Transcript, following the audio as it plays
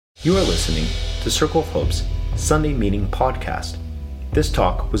You are listening to Circle of Hope's Sunday Meeting Podcast. This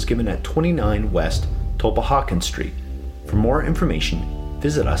talk was given at 29 West Tolpahawken Street. For more information,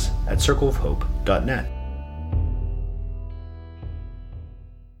 visit us at circleofhope.net.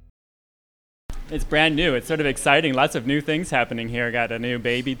 It's brand new. It's sort of exciting. Lots of new things happening here. Got a new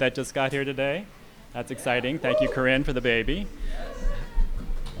baby that just got here today. That's exciting. Thank you, Corinne, for the baby.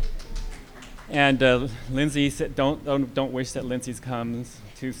 And Lindsay said, don't wish that Lindsay's comes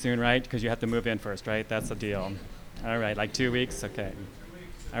too soon, right? Because you have to move in first, right? That's the deal. All right, like 2 weeks? Okay.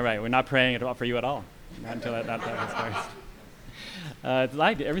 All right, we're not praying for you at all. Not until that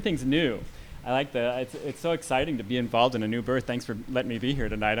starts. Everything's new. I like it's so exciting to be involved in a new birth. Thanks for letting me be here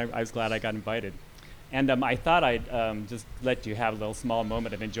tonight. I was glad I got invited. And I thought I'd just let you have a little small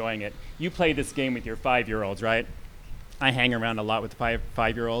moment of enjoying it. You play this game with your 5-year-olds, right? I hang around a lot with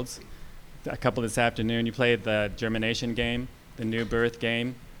five-year-olds. A couple this afternoon, you played the germination game, the new birth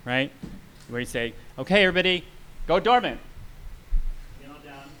game, right? Where you say, okay, everybody, go dormant. Get on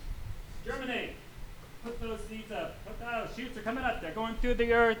down. Germinate. Put those seeds up. Put those shoots are coming up. They're going through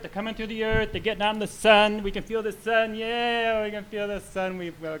the earth. They're coming through the earth. They're getting out in the sun. We can feel the sun. Yeah, we can feel the sun.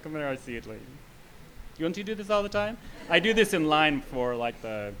 We welcome our seedling. You want to do this all the time? I do this in line for like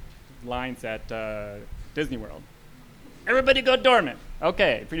the lines at Disney World. Everybody go dormant.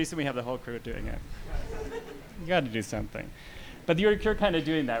 Okay, pretty soon we have the whole crew doing it. You got to do something. But you're kind of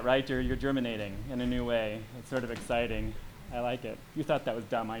doing that, right? You're germinating in a new way. It's sort of exciting. I like it. You thought that was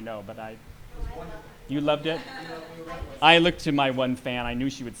dumb, I know, but you loved it? I looked to my one fan. I knew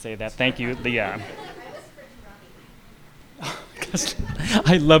she would say that. Thank you, Leah.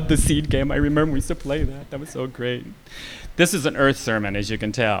 I love the seed game. I remember we used to play that. That was so great. This is an earth sermon, as you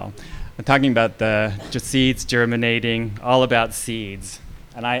can tell. I'm talking about the seeds germinating, all about seeds.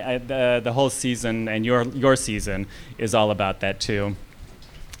 And the whole season and your season is all about that too.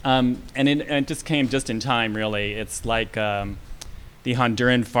 And it just came just in time, really. It's like the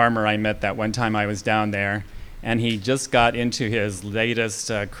Honduran farmer I met that one time I was down there, and he just got into his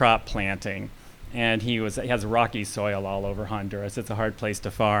latest crop planting. And he has rocky soil all over Honduras. It's a hard place to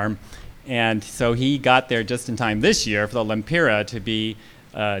farm. And so he got there just in time this year for the Lempira to be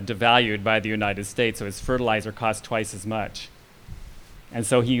devalued by the United States, so his fertilizer cost twice as much. And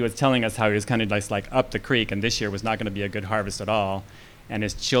so he was telling us how he was kind of like up the creek, and this year was not going to be a good harvest at all, and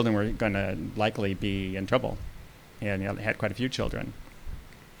his children were going to likely be in trouble. And he had quite a few children.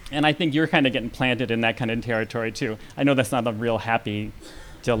 And I think you're kind of getting planted in that kind of territory too. I know that's not a real happy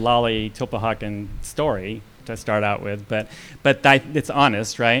Jalali Tolpahawken story to start out with, but it's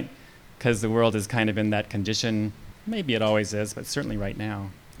honest, right? Because the world is kind of in that condition. Maybe it always is, but certainly right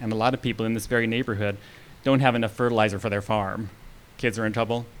now. And a lot of people in this very neighborhood don't have enough fertilizer for their farm. Kids are in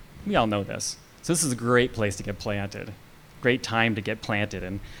trouble. We all know this. So this is a great place to get planted. Great time to get planted.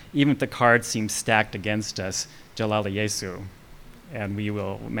 And even if the cards seem stacked against us, Jalali Yesu, and we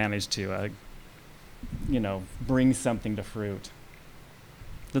will manage to, bring something to fruit.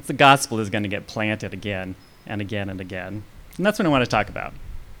 That the gospel is going to get planted again and again and again. And that's what I want to talk about.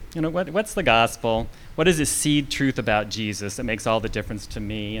 What's the gospel? What is this seed truth about Jesus that makes all the difference to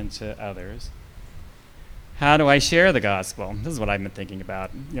me and to others? How do I share the gospel? This is what I've been thinking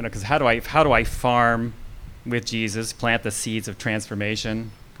about. Because how do I farm with Jesus, plant the seeds of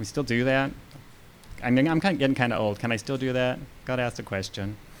transformation? Can we still do that? I'm getting kind of old. Can I still do that? Got to ask the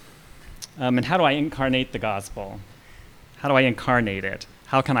question. And how do I incarnate the gospel? How do I incarnate it?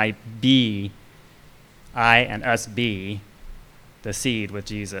 How can I and us be the seed with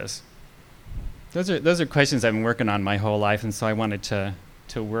Jesus? Those are questions I've been working on my whole life, and so I wanted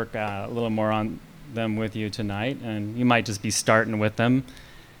to work a little more on them with you tonight. And you might just be starting with them,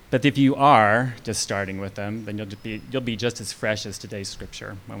 but if you are just starting with them, then you'll be just as fresh as today's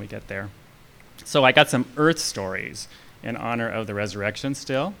scripture when we get there. So I got some earth stories in honor of the resurrection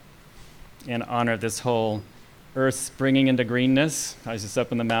still, in honor of this whole earth springing into greenness. I was just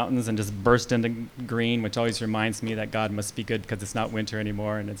up in the mountains and just burst into green, which always reminds me that God must be good because it's not winter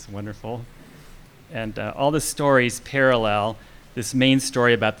anymore and it's wonderful. And all the stories parallel this main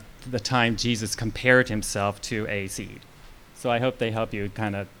story about the time Jesus compared himself to a seed. So I hope they help you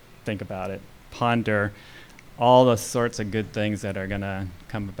kind of think about it, ponder all the sorts of good things that are going to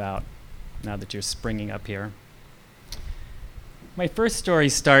come about now that you're springing up here. My first story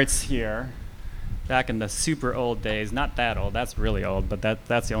starts here. Back in the super old days, not that old, that's really old, but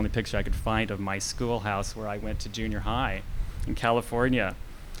that's the only picture I could find of my schoolhouse where I went to junior high in California.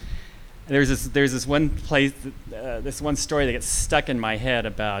 There's this one place, this one story that gets stuck in my head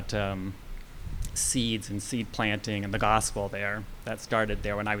about seeds and seed planting and the gospel there. That started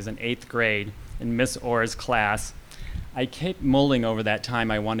there when I was in 8th grade in Miss Orr's class. I kept mulling over that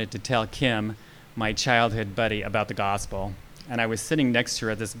time I wanted to tell Kim, my childhood buddy, about the gospel. And I was sitting next to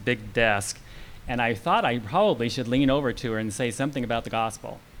her at this big desk, and I thought I probably should lean over to her and say something about the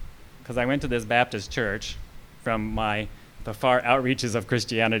gospel. Because I went to this Baptist church from the far outreaches of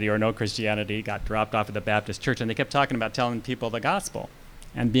Christianity or no Christianity, got dropped off at the Baptist church, and they kept talking about telling people the gospel.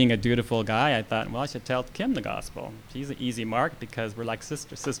 And being a dutiful guy, I thought, well, I should tell Kim the gospel. She's an easy mark because we're like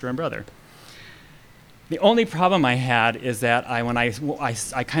sister and brother. The only problem I had is that when I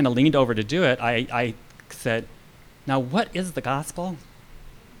kind of leaned over to do it, I said, now what is the gospel?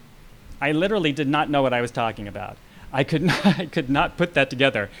 I literally did not know what I was talking about. I could not put that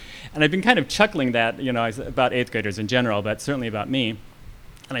together. And I've been kind of chuckling that, about 8th graders in general, but certainly about me.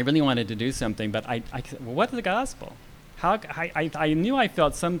 And I really wanted to do something, but I said, well, what is the gospel? I knew I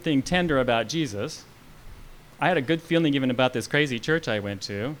felt something tender about Jesus. I had a good feeling even about this crazy church I went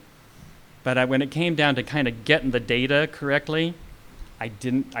to. But when it came down to kind of getting the data correctly, I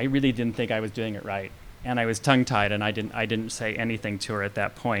really didn't think I was doing it right. And I was tongue-tied, and I didn't say anything to her at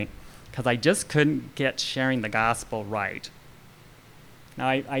that point, because I just couldn't get sharing the gospel right. Now,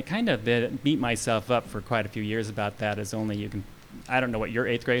 I kind of beat myself up for quite a few years about that, as only you can. I don't know what your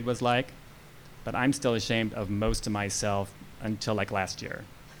 8th grade was like, but I'm still ashamed of most of myself until like last year,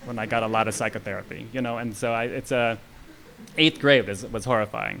 when I got a lot of psychotherapy, and so it's 8th grade was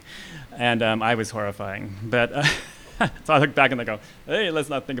horrifying, and I was horrifying. But so I look back and I go, hey, let's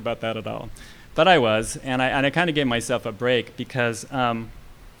not think about that at all. But I was, and I kind of gave myself a break because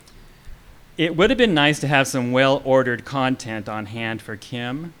it would have been nice to have some well-ordered content on hand for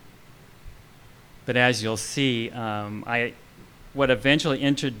Kim. But as you'll see, what eventually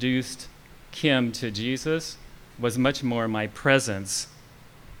introduced Kim to Jesus was much more my presence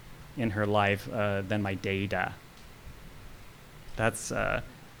in her life than my data. That's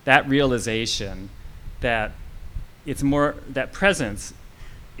that realization that it's more, that presence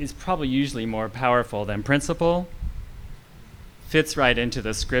is probably usually more powerful than principle, fits right into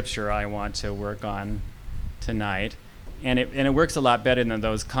the scripture I want to work on tonight. And it works a lot better than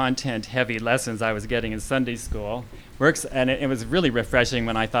those content-heavy lessons I was getting in Sunday school. It was really refreshing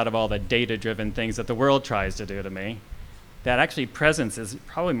when I thought of all the data-driven things that the world tries to do to me. That actually presence is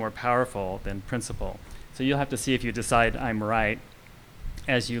probably more powerful than principle. So you'll have to see if you decide I'm right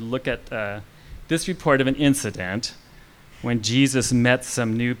as you look at this report of an incident when Jesus met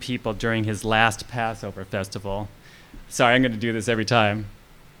some new people during his last Passover festival. Sorry, I'm going to do this every time.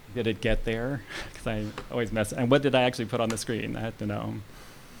 Did it get there? Because I always mess. And what did I actually put on the screen? I had to know.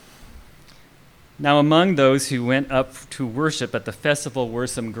 Now, among those who went up to worship at the festival were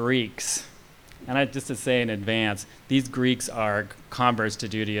some Greeks. And just to say in advance, these Greeks are converts to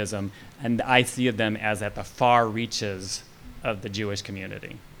Judaism, and I see them as at the far reaches of the Jewish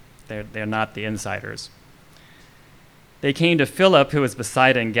community. They're not the insiders. They came to Philip, who was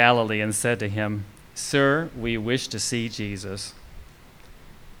Bethsaida in Galilee, and said to him, "Sir, we wish to see Jesus."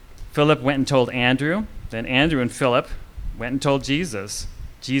 Philip went and told Andrew. Then Andrew and Philip went and told Jesus.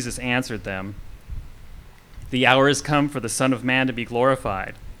 Jesus answered them, "The hour has come for the Son of Man to be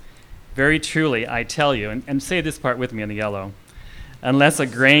glorified. Very truly, I tell you," and say this part with me in the yellow, "unless a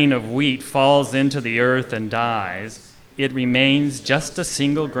grain of wheat falls into the earth and dies, it remains just a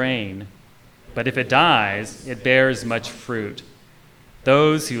single grain. But if it dies, it bears much fruit.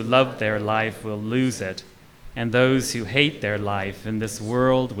 Those who love their life will lose it, and those who hate their life in this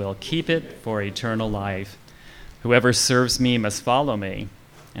world will keep it for eternal life. Whoever serves me must follow me,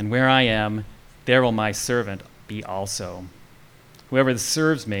 and where I am, there will my servant be also. Whoever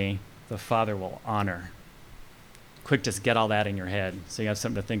serves me, the Father will honor." Quick, just get all that in your head so you have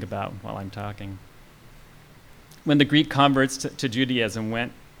something to think about while I'm talking. When the Greek converts to Judaism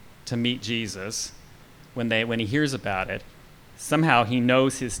went to meet Jesus, when he hears about it, somehow he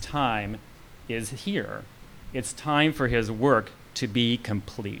knows his time is here. It's time for his work to be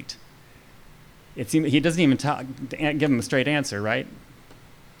complete. He doesn't even give him a straight answer, right?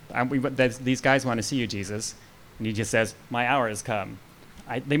 These guys want to see you, Jesus. And he just says, "My hour has come."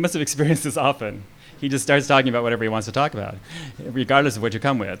 They must have experienced this often. He just starts talking about whatever he wants to talk about. Regardless of what you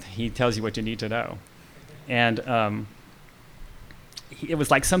come with, he tells you what you need to know. And it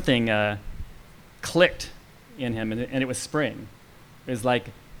was like something clicked in him, and it was spring. It was like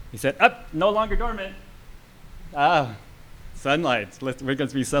he said, "Up, no longer dormant. Sunlight. We're going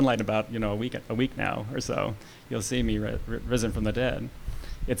to be sunlight about a week now or so. You'll see me risen from the dead.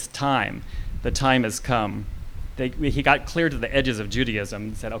 It's time. The time has come." He got clear to the edges of Judaism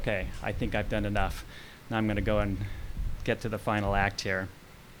and said, "Okay, I think I've done enough. Now I'm going to go and get to the final act here."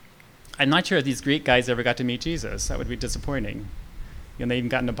 I'm not sure if these Greek guys ever got to meet Jesus. That would be disappointing. They even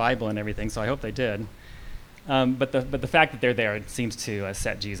got in the Bible and everything, so I hope they did. But the fact that they're there, it seems to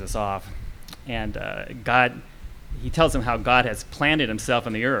set Jesus off. And he tells him how God has planted himself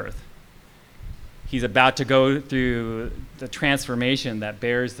in the earth. He's about to go through the transformation that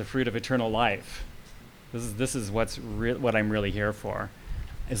bears the fruit of eternal life. This is what I'm really here for.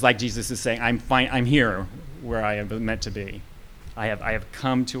 It's like Jesus is saying, I'm here where I am meant to be. I have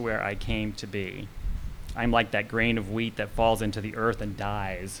come to where I came to be. I'm like that grain of wheat that falls into the earth and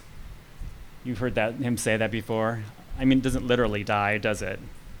dies. You've heard him say that before. I mean, it doesn't literally die, does it?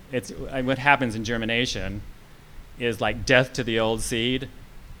 What happens in germination is like death to the old seed.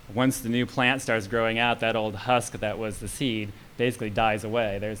 Once the new plant starts growing out, that old husk that was the seed basically dies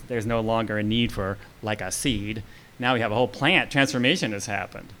away. There's no longer a need for like a seed. Now we have a whole plant. Transformation has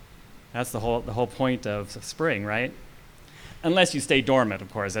happened. That's the whole point of spring, right? Unless you stay dormant, of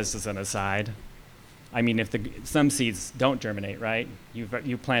course. That's just an aside. I mean, some seeds don't germinate, right?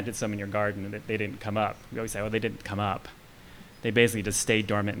 You planted some in your garden and they didn't come up. We always say, well, they didn't come up. They basically just stayed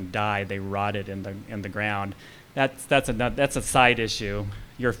dormant and died. They rotted in the ground. That's a side issue.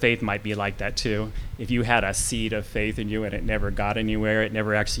 Your faith might be like that too. If you had a seed of faith in you and it never got anywhere, it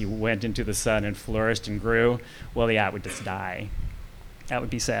never actually went into the sun and flourished and grew, well, yeah, it would just die. That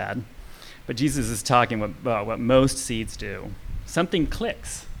would be sad. But Jesus is talking about what most seeds do. Something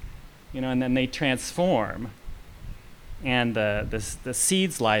clicks, and then they transform. And the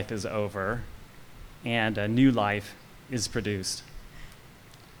seed's life is over, and a new life is produced.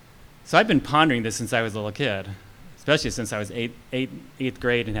 So I've been pondering this since I was a little kid, especially since I was eighth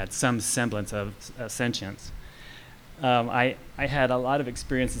grade and had some semblance of sentience. I had a lot of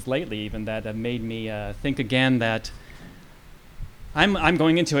experiences lately even that have made me think again that I'm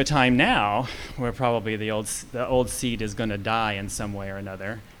going into a time now where probably the old seed is going to die in some way or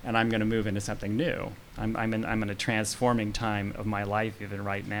another, and I'm going to move into something new. I'm in a transforming time of my life even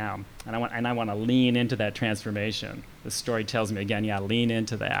right now, and I want to lean into that transformation. The story tells me again, lean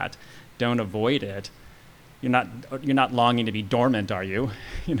into that. Don't avoid it. You're not longing to be dormant, are you?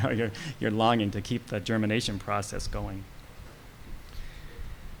 You're longing to keep the germination process going.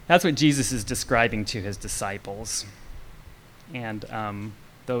 That's what Jesus is describing to his disciples. And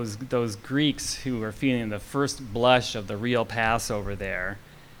those Greeks who were feeling the first blush of the real Passover there,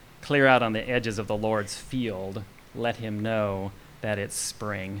 clear out on the edges of the Lord's field, let him know that it's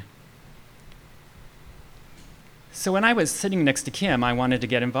spring. So when I was sitting next to Kim, I wanted to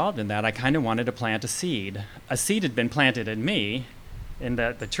get involved in that. I kind of wanted to plant a seed. A seed had been planted in me, in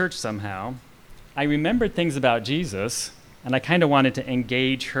the church somehow. I remembered things about Jesus, and I kind of wanted to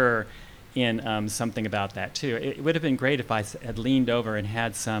engage her in something about that too. It would have been great if I had leaned over and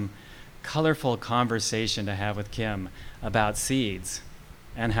had some colorful conversation to have with Kim about seeds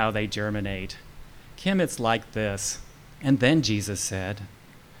and how they germinate. Kim, it's like this. And then Jesus said,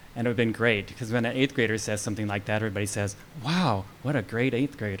 and it would have been great, because when an 8th grader says something like that, everybody says, wow, what a great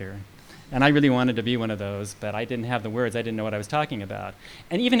 8th grader. And I really wanted to be one of those, but I didn't have the words. I didn't know what I was talking about.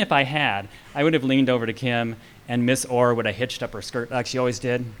 And even if I had, I would have leaned over to Kim, and Miss Orr would have hitched up her skirt, like she always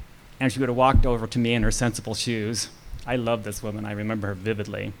did, and she would have walked over to me in her sensible shoes. I love this woman. I remember her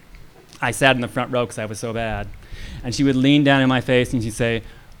vividly. I sat in the front row because I was so bad. And she would lean down in my face, and she'd say,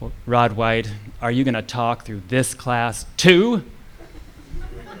 well, Rod White, are you going to talk through this class too?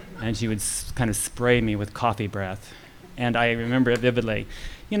 And she would kind of spray me with coffee breath. And I remember it vividly.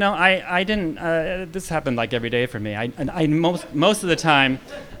 I didn't, this happened like every day for me. Most of the time,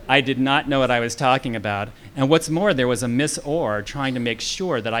 I did not know what I was talking about. And what's more, there was a Miss Orr trying to make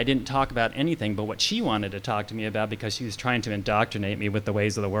sure that I didn't talk about anything but what she wanted to talk to me about, because she was trying to indoctrinate me with the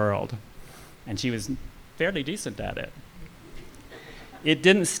ways of the world. And she was fairly decent at it. It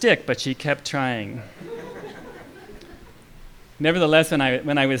didn't stick, but she kept trying. Nevertheless,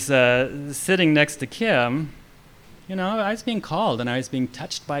 when I was sitting next to Kim, I was being called and I was being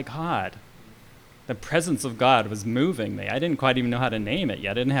touched by God. The presence of God was moving me. I didn't quite even know how to name it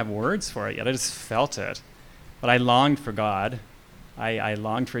yet. I didn't have words for it yet. I just felt it. But I longed for God. I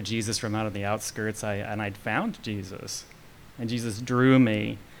longed for Jesus from out of the outskirts, and I'd found Jesus. And Jesus drew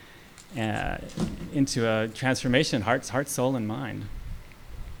me into a transformation, heart, soul, and mind.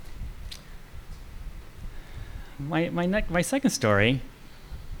 My second story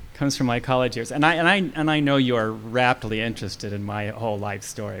comes from my college years, and I know you are raptly interested in my whole life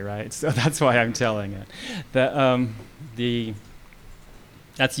story, right? So that's why I'm telling it.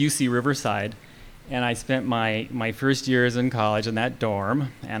 That's UC Riverside, and I spent my first years in college in that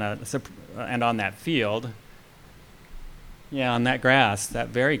dorm and on that field. Yeah, on that grass, that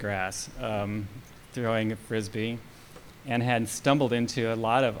very grass, throwing a frisbee, and had stumbled into a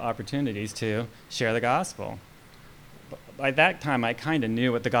lot of opportunities to share the gospel. By that time, I kind of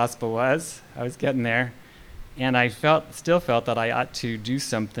knew what the gospel was. I was getting there. And I still felt that I ought to do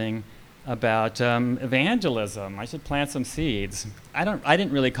something about evangelism. I should plant some seeds. I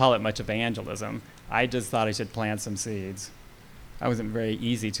didn't really call it much evangelism. I just thought I should plant some seeds. I wasn't very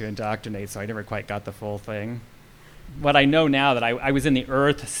easy to indoctrinate, so I never quite got the full thing. What I know now that I was in the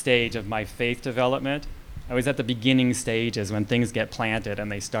earth stage of my faith development. I was at the beginning stages when things get planted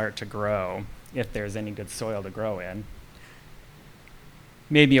and they start to grow, if there's any good soil to grow in.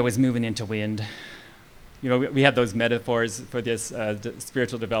 Maybe I was moving into wind. You know, we have those metaphors for this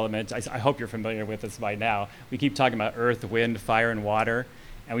spiritual development. I hope you're familiar with this by now. We keep talking about earth, wind, fire, and water,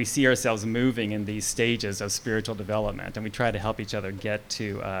 and we see ourselves moving in these stages of spiritual development, and we try to help each other get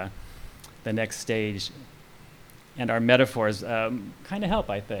to the next stage. And our metaphors kind of help,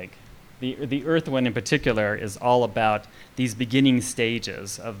 I think. The earth one in particular is all about these beginning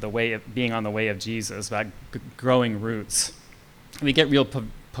stages of the way of being on the way of Jesus, about growing roots. We get real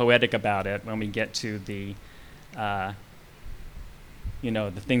poetic about it when we get to the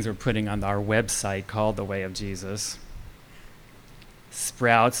things we're putting on our website called The Way of Jesus.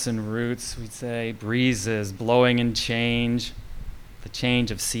 Sprouts and roots, we'd say, breezes blowing in change, the change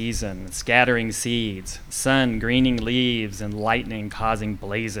of season, scattering seeds, sun greening leaves, and lightning causing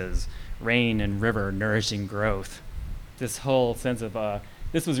blazes, rain and river nourishing growth. This whole sense of,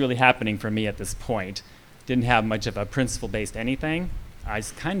 this was really happening for me at this point. Didn't have much of a principle-based anything. I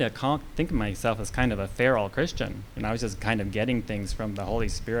kind of think of myself as kind of a feral Christian. And I was just kind of getting things from the Holy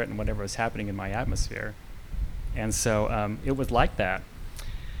Spirit and whatever was happening in my atmosphere. And so it was like that.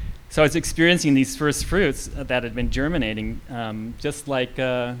 So I was experiencing these first fruits that had been germinating, just like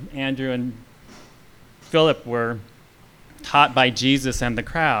Andrew and Philip were taught by Jesus and the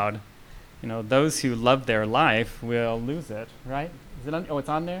crowd. You know, those who love their life will lose it, right? Is it on? Oh, it's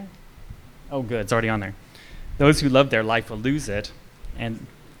on there? Oh, good, it's already on there. Those who love their life will lose it. And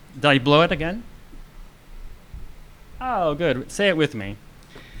did I blow it again? Oh, good. Say it with me.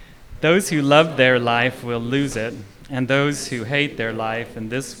 Those who love their life will lose it, and those who hate their life in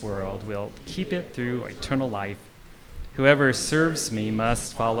this world will keep it through eternal life. Whoever serves me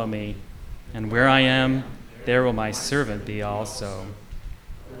must follow me, and where I am, there will my servant be also.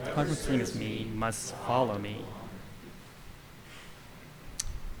 Whoever serves me must follow me.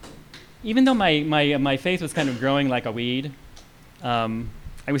 Even though my faith was kind of growing like a weed, I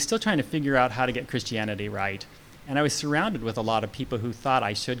was still trying to figure out how to get Christianity right. And I was surrounded with a lot of people who thought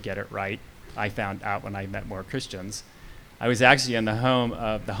I should get it right. I found out when I met more Christians. I was actually in the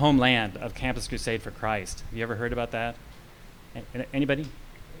homeland of Campus Crusade for Christ. Have you ever heard about that? Anybody?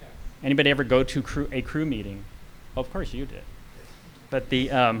 Yeah. Anybody ever go to a crew meeting? Oh, of course you did. But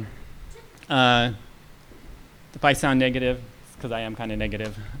if I sound negative, it's because I am kind of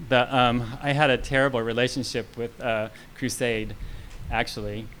negative. I had a terrible relationship with Crusade,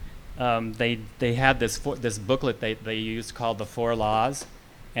 actually. They had this booklet they used called The Four Laws,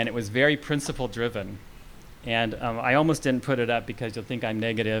 and it was very principle-driven. And I almost didn't put it up because you'll think I'm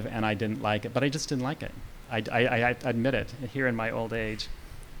negative and I didn't like it, but I just didn't like it. I admit it, here in my old age.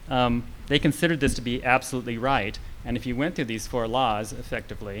 They considered this to be absolutely right, and if you went through these 4 laws,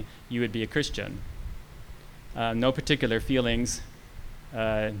 effectively, you would be a Christian. No particular feelings,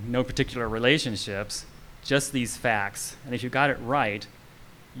 no particular relationships, just these facts. And if you got it right,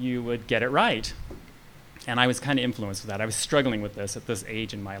 you would get it right. And I was kind of influenced with that. I was struggling with this at this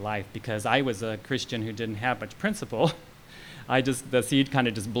age in my life because I was a Christian who didn't have much principle. The seed kind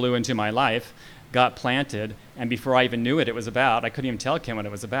of just blew into my life, got planted, and before I even knew what it was about, I couldn't even tell Kim what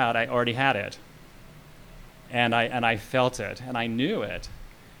it was about, I already had it. And I felt it, and I knew it.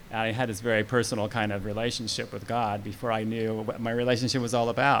 And I had this very personal kind of relationship with God before I knew what my relationship was all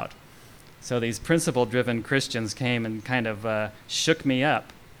about. So these principle-driven Christians came and kind of shook me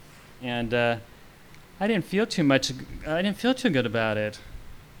up. And I didn't feel too good about it.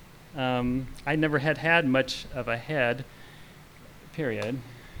 I never had much of a head, period,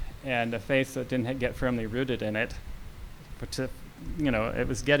 and a faith that didn't get firmly rooted in it. But it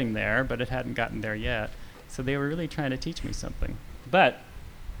was getting there, but it hadn't gotten there yet. So they were really trying to teach me something. But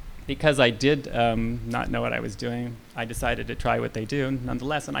because I did not know what I was doing, I decided to try what they do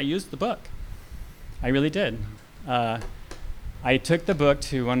nonetheless, and I used the book. I really did. I took the book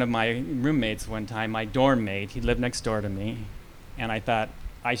to one of my roommates one time, my dorm mate. He lived next door to me, and I thought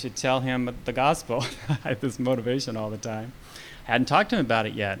I should tell him the gospel. I had this motivation all the time. I hadn't talked to him about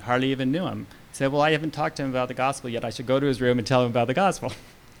it yet, hardly even knew him. I said, well, I haven't talked to him about the gospel yet. I should go to his room and tell him about the gospel.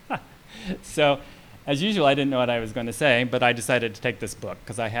 So, as usual, I didn't know what I was going to say, but I decided to take this book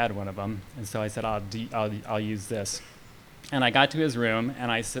because I had one of them, and so I said, I'll use this. And I got to his room,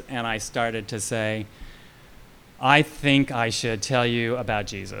 and I started to say, I think I should tell you about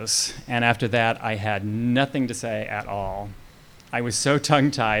Jesus. And after that, I had nothing to say at all. I was so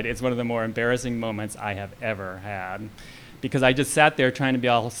tongue-tied. It's one of the more embarrassing moments I have ever had, because I just sat there trying to be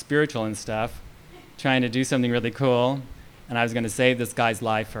all spiritual and stuff, trying to do something really cool, and I was going to save this guy's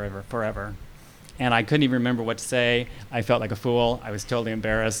life forever. And I couldn't even remember what to say. I felt like a fool. I was totally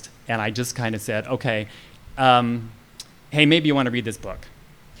embarrassed. And I just kind of said, okay, hey, maybe you want to read this book.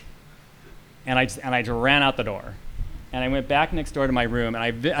 And I just ran out the door. And I went back next door to my room,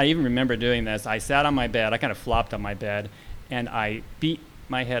 and I even remember doing this. I sat on my bed. I kind of flopped on my bed, and I beat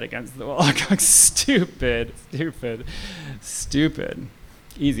my head against the wall. Stupid.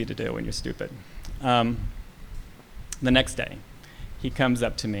 Easy to do when you're stupid. The next day, he comes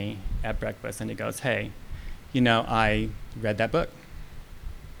up to me at breakfast, and he goes, hey, I read that book,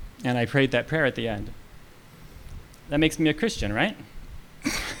 and I prayed that prayer at the end. That makes me a Christian, right?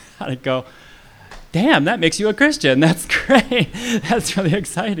 I go, damn, that makes you a Christian. That's great. That's really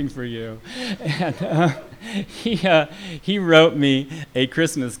exciting for you. And he wrote me a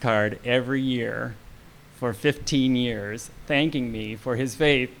Christmas card every year for 15 years, thanking me for his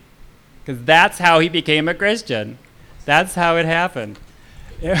faith, because that's how he became a Christian. That's how it happened.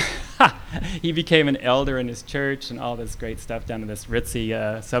 He became an elder in his church and all this great stuff down in this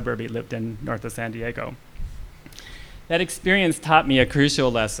ritzy suburb he lived in north of San Diego. That experience taught me a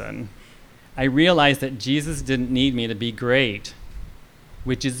crucial lesson. I realized that Jesus didn't need me to be great,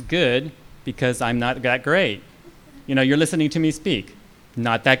 which is good because I'm not that great. You're listening to me speak.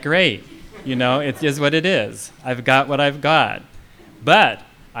 Not that great. It is what it is. I've got what I've got. But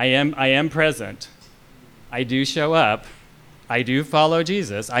I am present. I do show up. I do follow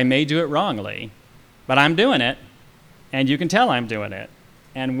Jesus. I may do it wrongly, but I'm doing it, and you can tell I'm doing it.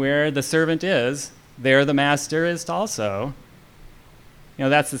 And where the servant is, there the master is also.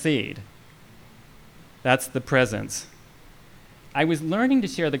 That's the seed. That's the presence. I was learning to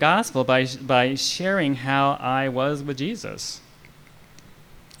share the gospel by sharing how I was with Jesus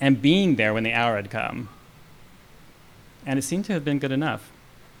and being there when the hour had come. And it seemed to have been good enough.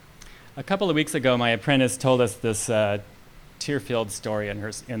 A couple of weeks ago, my apprentice told us this tear-filled story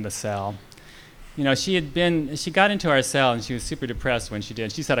in the cell. She got into our cell, and she was super depressed when she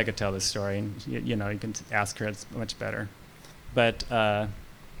did. She said I could tell this story, and you can ask her, it's much better. But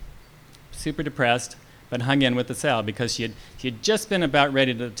super depressed, but hung in with the cell because she had just been about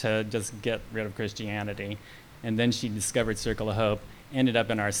ready to just get rid of Christianity. And then she discovered Circle of Hope, ended up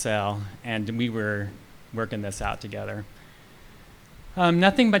in our cell, and we were working this out together.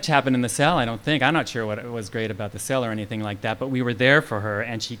 Nothing much happened in the cell, I don't think. I'm not sure what was great about the cell or anything like that, but we were there for her,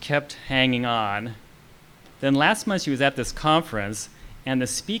 and she kept hanging on. Then last month she was at this conference, and the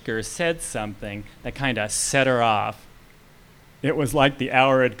speaker said something that kind of set her off. It was like the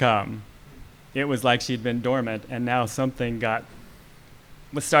hour had come. It was like she'd been dormant, and now something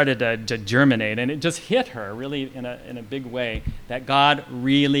started to germinate, and it just hit her really in a big way that God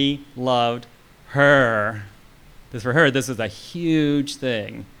really loved her. For her, this was a huge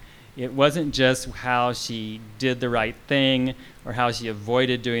thing. It wasn't just how she did the right thing or how she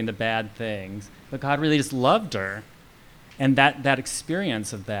avoided doing the bad things, but God really just loved her. And that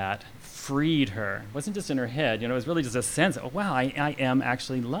experience of that freed her. It wasn't just in her head, it was really just a sense, oh, wow, I am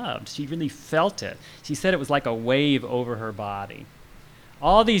actually loved. She really felt it. She said it was like a wave over her body.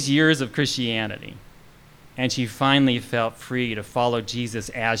 All these years of Christianity, and she finally felt free to follow Jesus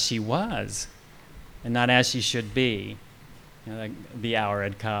as she was, and not as she should be. The hour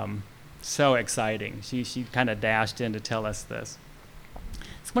had come. So exciting. She kind of dashed in to tell us this.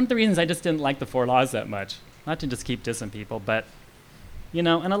 It's one of the reasons I just didn't like the 4 laws that much. Not to just keep dissing people, but, and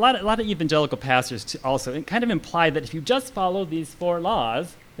a lot of evangelical pastors also kind of imply that if you just follow these 4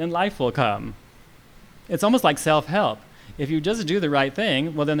 laws, then life will come. It's almost like self-help. If you just do the right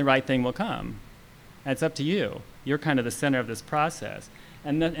thing, well, then the right thing will come. And it's up to you. You're kind of the center of this process.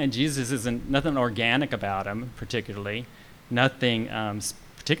 And Jesus isn't nothing organic about him, particularly, nothing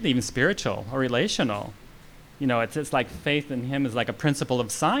particularly even spiritual or relational. It's like faith in him is like a principle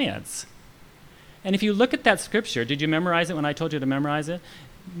of science. And if you look at that scripture, did you memorize it when I told you to memorize it?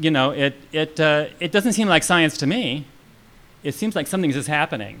 It doesn't seem like science to me. It seems like something's just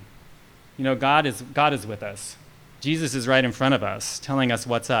happening. God is with us. Jesus is right in front of us, telling us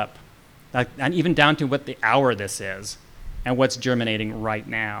what's up, and even down to what the hour this is. And what's germinating right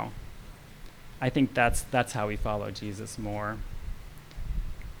now. I think that's how we follow Jesus more.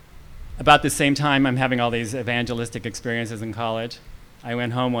 About the same time I'm having all these evangelistic experiences in college, I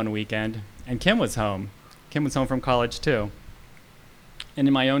went home one weekend, and Kim was home. Kim was home from college too. And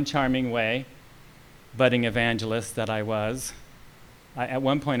in my own charming way, budding evangelist that I was, at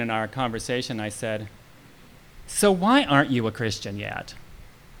one point in our conversation I said, So why aren't you a Christian yet?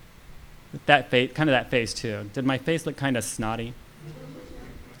 With that face, kind of that face too. Did my face look kind of snotty?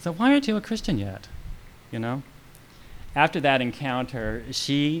 So why aren't you a Christian yet? You know? After that encounter,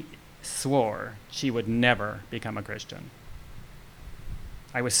 she swore she would never become a Christian.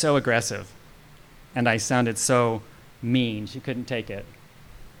 I was so aggressive, and I sounded so mean. She couldn't take it.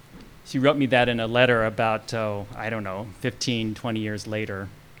 She wrote me that in a letter about, 15, 20 years later.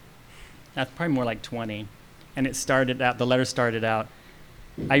 That's probably more like 20. And the letter started out,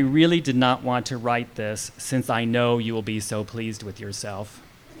 I really did not want to write this since I know you will be so pleased with yourself.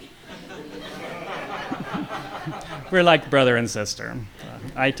 We're like brother and sister.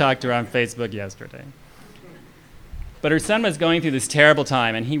 I talked to her on Facebook yesterday. But her son was going through this terrible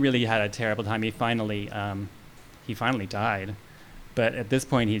time, and he really had a terrible time. He finally died. But at this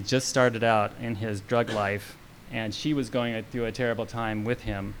point, he just started out in his drug life, and she was going through a terrible time with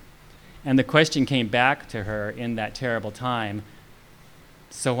him. And the question came back to her in that terrible time,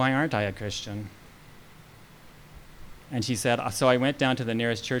 so why aren't I a Christian? And she said, so I went down to the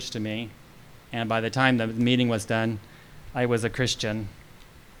nearest church to me, and by the time the meeting was done, I was a Christian.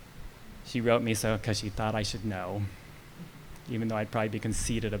 She wrote me so because she thought I should know, even though I'd probably be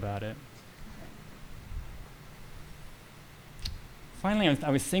conceited about it. Finally, I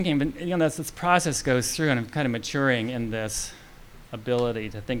was thinking, but as this process goes through, and I'm kind of maturing in this ability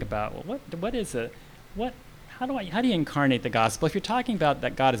to think about, well, what is it? How do you incarnate the gospel? If you're talking about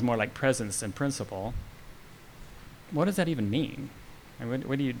that God is more like presence than principle, what does that even mean? And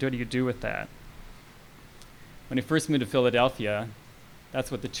what do you do with that? When I first moved to Philadelphia,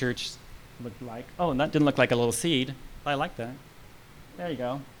 that's what the church looked like. Oh, and that didn't look like a little seed. I like that. There you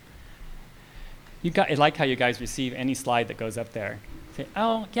go. I like how you guys receive any slide that goes up there. Say,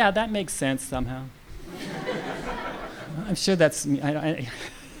 oh, yeah, that makes sense somehow. I'm sure that's me.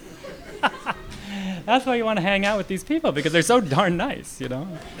 That's why you want to hang out with these people, because they're so darn nice, you know.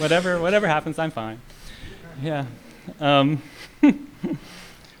 Whatever happens, I'm fine. Yeah.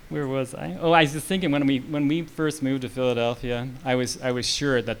 Where was I? Oh, I was just thinking when we first moved to Philadelphia, I was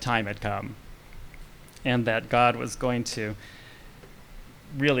sure that time had come, and that God was going to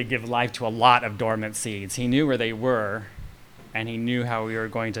really give life to a lot of dormant seeds. He knew where they were, and he knew how we were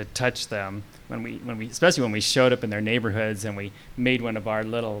going to touch them especially when we showed up in their neighborhoods and we made one of our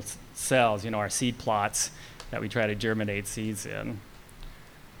little cells, our seed plots that we try to germinate seeds in.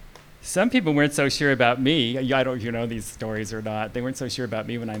 Some people weren't so sure about me. I don't know if you know these stories or not. They weren't so sure about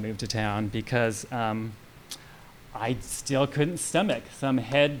me when I moved to town because I still couldn't stomach some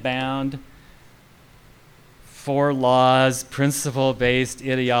head-bound, four laws, principle-based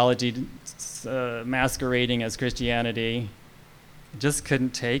ideology masquerading as Christianity. Just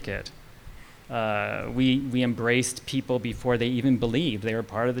couldn't take it. We embraced people before they even believed they were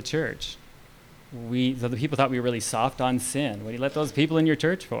part of the church. So the people thought we were really soft on sin. What do you let those people in your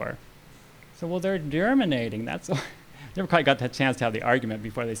church for? So, well, they're germinating. Never quite got the chance to have the argument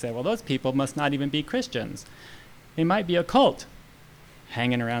before they said, well, those people must not even be Christians. They might be a cult,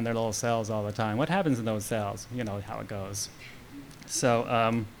 hanging around their little cells all the time. What happens in those cells? You know how it goes.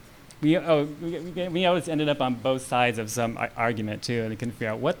 So we always ended up on both sides of some argument too, and they couldn't figure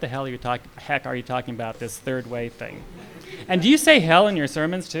out what the hell heck are you talking about, this third way thing. And do you say hell in your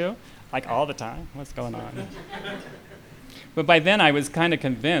sermons too? Like all the time? What's going on? But by then I was kind of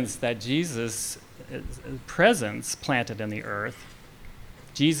convinced that Jesus' presence planted in the earth,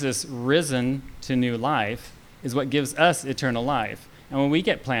 Jesus risen to new life, is what gives us eternal life. And when we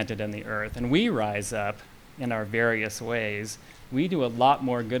get planted in the earth and we rise up in our various ways, we do a lot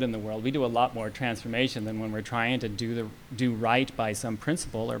more good in the world. We do a lot more transformation than when we're trying to do right by some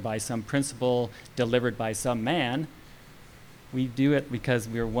principle or by some principle delivered by some man. We do it because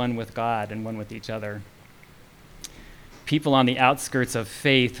we're one with God and one with each other. People on the outskirts of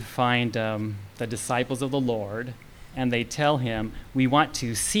faith find the disciples of the Lord, and they tell him, we want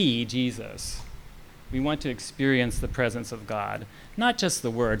to see Jesus. We want to experience the presence of God. Not just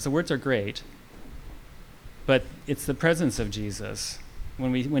the words. The words are great, but it's the presence of Jesus.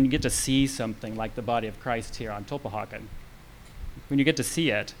 When you get to see something like the body of Christ here on Tolpahakan, when you get to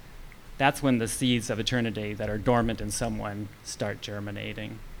see it, that's when the seeds of eternity that are dormant in someone start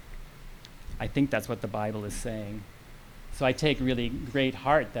germinating. I think that's what the Bible is saying. So I take really great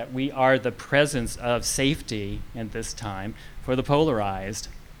heart that we are the presence of safety in this time for the polarized.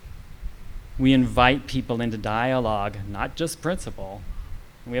 We invite people into dialogue, not just principle.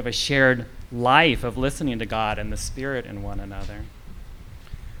 We have a shared life of listening to God and the Spirit in one another.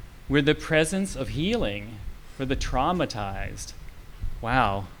 We're the presence of healing for the traumatized.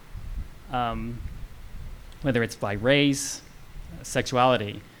 Wow. Whether it's by race,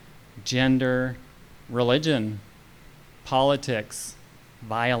 sexuality, gender, religion, politics,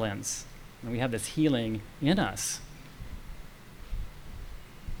 violence. And we have this healing in us.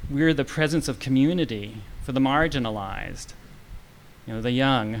 We're the presence of community for the marginalized, the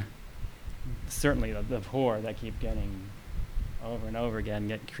young, certainly the poor that keep getting over and over again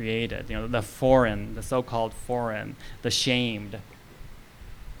get created, the foreign, the so-called foreign, the shamed,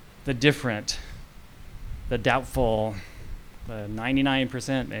 the different, the doubtful, the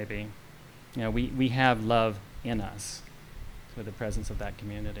 99% maybe. We have love in us for the presence of that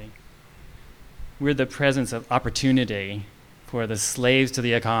community. We're the presence of opportunity for the slaves to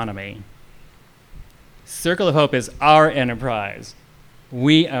the economy. Circle of Hope is our enterprise.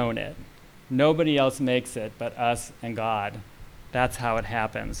 We own it. Nobody else makes it but us and God. That's how it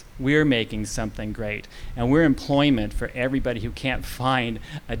happens. We're making something great. And we're employment for everybody who can't find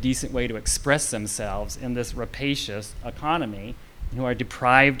a decent way to express themselves in this rapacious economy, who are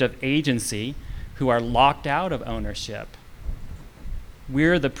deprived of agency, who are locked out of ownership.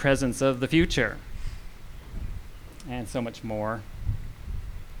 We're the presence of the future. And so much more.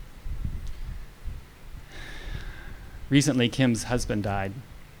 Recently, Kim's husband died.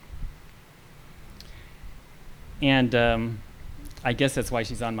 And I guess that's why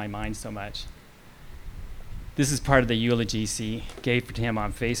she's on my mind so much. This is part of the eulogy she gave to him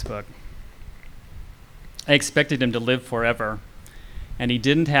on Facebook. I expected him to live forever, and he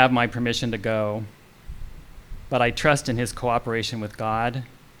didn't have my permission to go, but I trust in his cooperation with God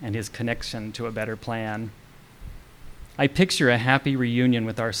and his connection to a better plan. I picture a happy reunion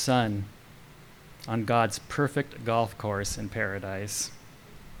with our son on God's perfect golf course in paradise.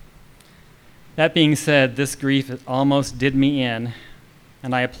 That being said, this grief almost did me in,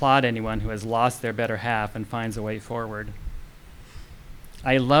 and I applaud anyone who has lost their better half and finds a way forward.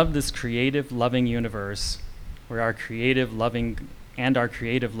 I love this creative, loving universe where our creative, loving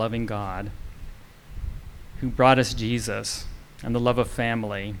God, who brought us Jesus and the love of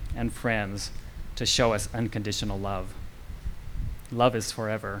family and friends to show us unconditional love. Love is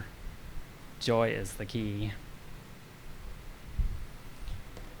forever. Joy is the key.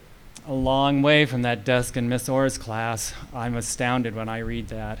 A long way from that desk in Miss Orr's class. I'm astounded when I read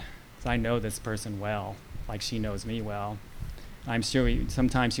that, because I know this person well, like she knows me well. I'm sure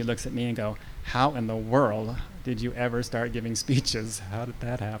sometimes she looks at me and go, how in the world did you ever start giving speeches? How did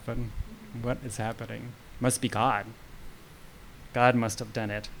that happen? What is happening? Must be God. God must have done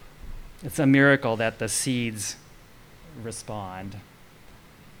it. It's a miracle that the seeds respond.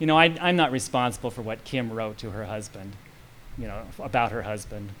 I'm not responsible for what Kim wrote to her husband, about her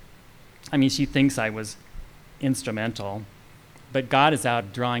husband. I mean, she thinks I was instrumental, but God is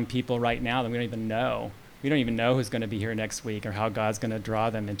out drawing people right now that we don't even know. We don't even know who's going to be here next week or how God's going to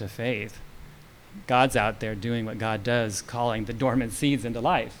draw them into faith. God's out there doing what God does, calling the dormant seeds into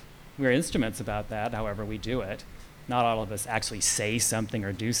life. We're instruments about that, however we do it. Not all of us actually say something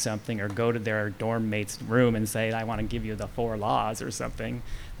or do something or go to their dorm mate's room and say, I want to give you the 4 laws or something.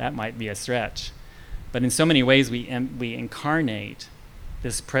 That might be a stretch. But in so many ways, we incarnate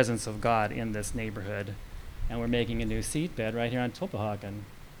this presence of God in this neighborhood. And we're making a new seedbed right here on Tulpehocken.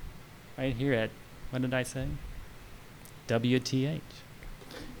 Right here at, what did I say? WTH.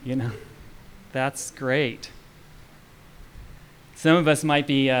 That's great. Some of us might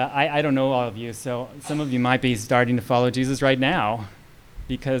be, I don't know all of you, so some of you might be starting to follow Jesus right now,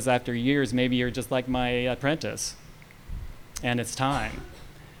 because after years, maybe you're just like my apprentice, and it's time.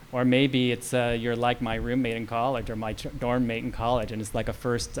 Or maybe it's you're like my roommate in college or my dorm mate in college, and it's like a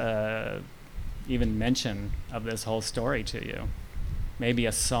first even mention of this whole story to you. Maybe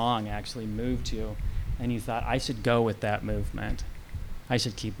a song actually moved you, and you thought, I should go with that movement. I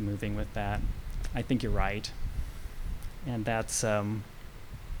should keep moving with that. I think you're right. And that's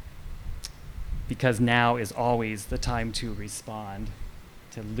because now is always the time to respond,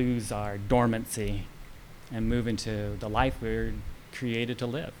 to lose our dormancy and move into the life we're created to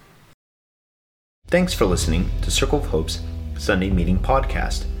live. Thanks for listening to Circle of Hope's Sunday Meeting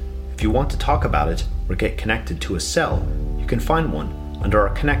Podcast. If you want to talk about it or get connected to a cell, you can find one under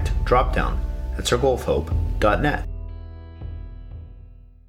our Connect dropdown at circleofhope.net.